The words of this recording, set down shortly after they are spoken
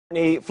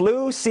The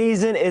flu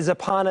season is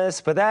upon us,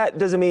 but that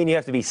doesn't mean you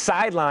have to be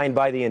sidelined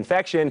by the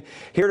infection.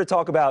 Here to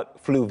talk about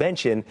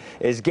fluvention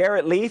is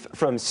Garrett Leaf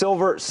from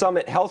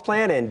SilverSummit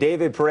Healthplan and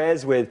David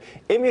Perez with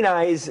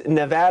Immunize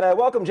Nevada.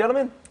 Welcome,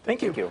 gentlemen.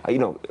 Thank you. You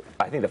know,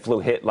 I think the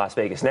flu hit Las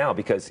Vegas now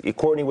because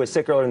Courtney was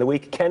sick earlier in the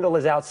week. Kendall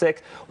is out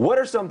sick. What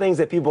are some things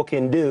that people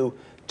can do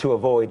to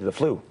avoid the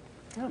flu?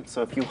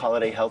 So a few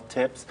holiday health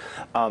tips.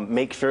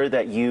 Make sure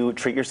that you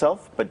treat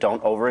yourself, but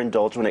don't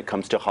overindulge when it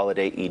comes to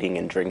holiday eating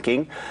and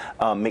drinking.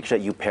 Make sure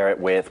that you pair it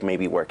with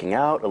maybe working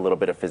out, a little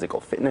bit of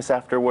physical fitness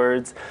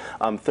afterwards.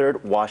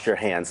 Third, wash your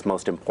hands,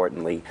 most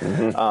importantly,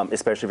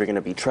 especially if you're going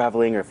to be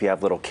traveling or if you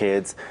have little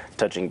kids.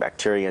 Touching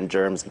bacteria and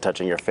germs and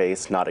touching your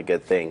face, not a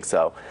good thing.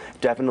 So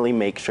definitely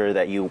make sure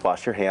that you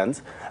wash your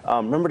hands.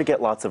 Remember to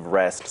get lots of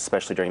rest,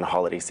 especially during the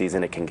holiday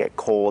season. It can get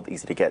cold,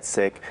 easy to get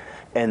sick.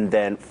 And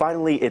then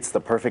finally, it's the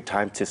perfect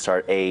time to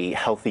start a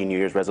healthy New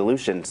Year's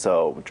resolution.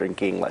 So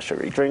drinking less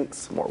sugary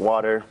drinks, more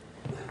water.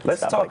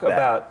 Let's talk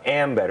about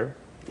Ambetter.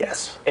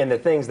 Yes. And the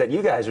things that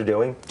you guys are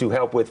doing to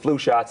help with flu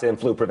shots and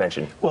flu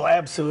prevention. Well,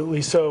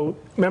 absolutely. So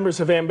members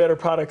of Ambetter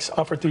products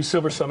offered through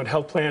SilverSummit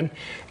Healthplan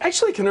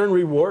actually can earn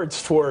rewards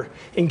for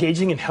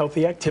engaging in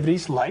healthy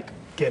activities like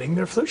getting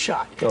their flu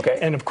shot. Okay.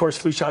 And of course,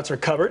 flu shots are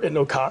covered at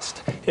no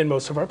cost in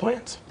most of our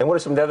plans. And what are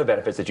some of the other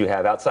benefits that you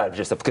have outside of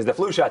just because the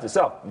flu shots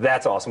itself,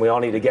 that's awesome. We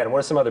all need to get them. What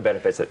are some other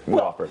benefits that we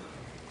offer?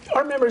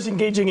 Our members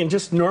engaging in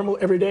just normal,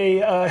 everyday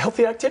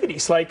healthy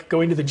activities like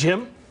going to the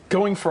gym,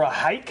 going for a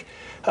hike,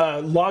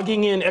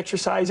 logging in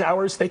exercise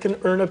hours, they can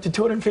earn up to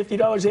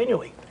 $250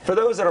 annually. For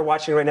those that are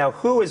watching right now,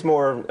 who is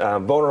more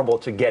vulnerable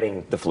to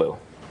getting the flu?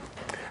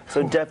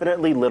 So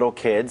definitely little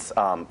kids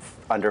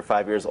under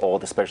 5 years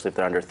old, especially if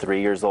they're under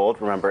 3 years old.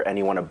 Remember,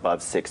 anyone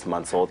above 6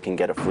 months old can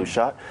get a flu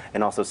shot,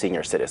 and also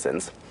senior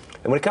citizens.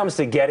 And when it comes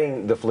to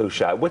getting the flu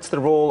shot, what's the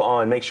rule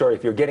on make sure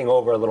if you're getting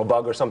over a little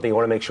bug or something, you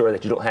want to make sure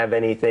that you don't have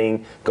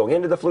anything going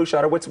into the flu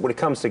shot? Or when it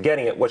comes to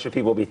getting it, what should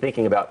people be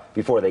thinking about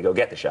before they go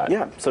get the shot?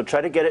 Yeah, so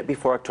try to get it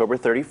before October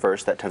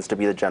 31st. That tends to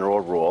be the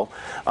general rule.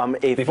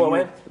 Before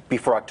when?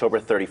 Before October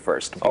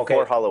 31st,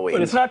 before Halloween.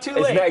 But it's not too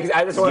late.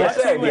 I just want to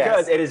say,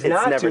 because it is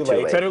not too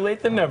late. Better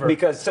late than never.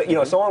 Because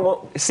someone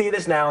will see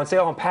this now and say,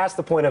 oh, I'm past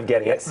the point of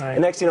getting it. Right.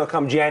 And next,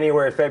 come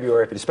January,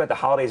 February, if you spent the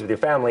holidays with your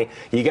family,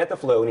 you get the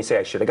flu and you say,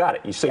 I should have got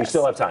it. So you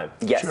still have time.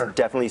 Yes, Sure.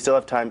 definitely. You still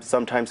have time.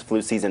 Sometimes flu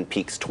season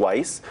peaks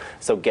twice,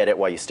 so get it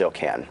while you still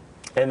can.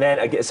 And then,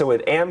 again, so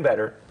with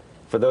Ambetter,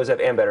 for those that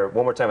have Ambetter,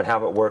 one more time on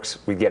how it works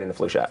with getting the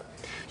flu shot.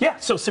 Yeah,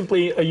 so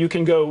simply you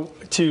can go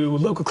to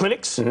local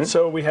clinics.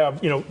 So we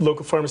have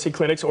local pharmacy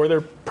clinics or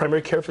their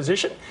primary care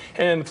physician,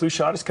 and the flu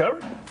shot is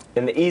covered.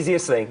 And the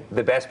easiest thing,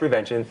 the best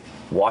prevention,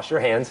 wash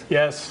your hands.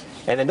 Yes.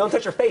 And then don't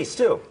touch your face,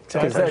 too.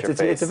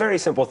 Exactly. It's a very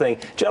simple thing.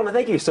 Gentlemen,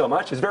 thank you so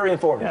much. It's very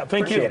informative. Yeah,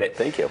 thank you. Appreciate it.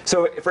 Thank you.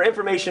 So for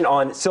information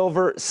on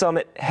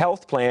SilverSummit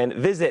Healthplan,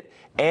 visit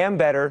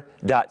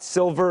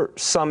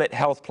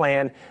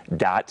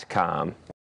ambetter.silversummithealthplan.com.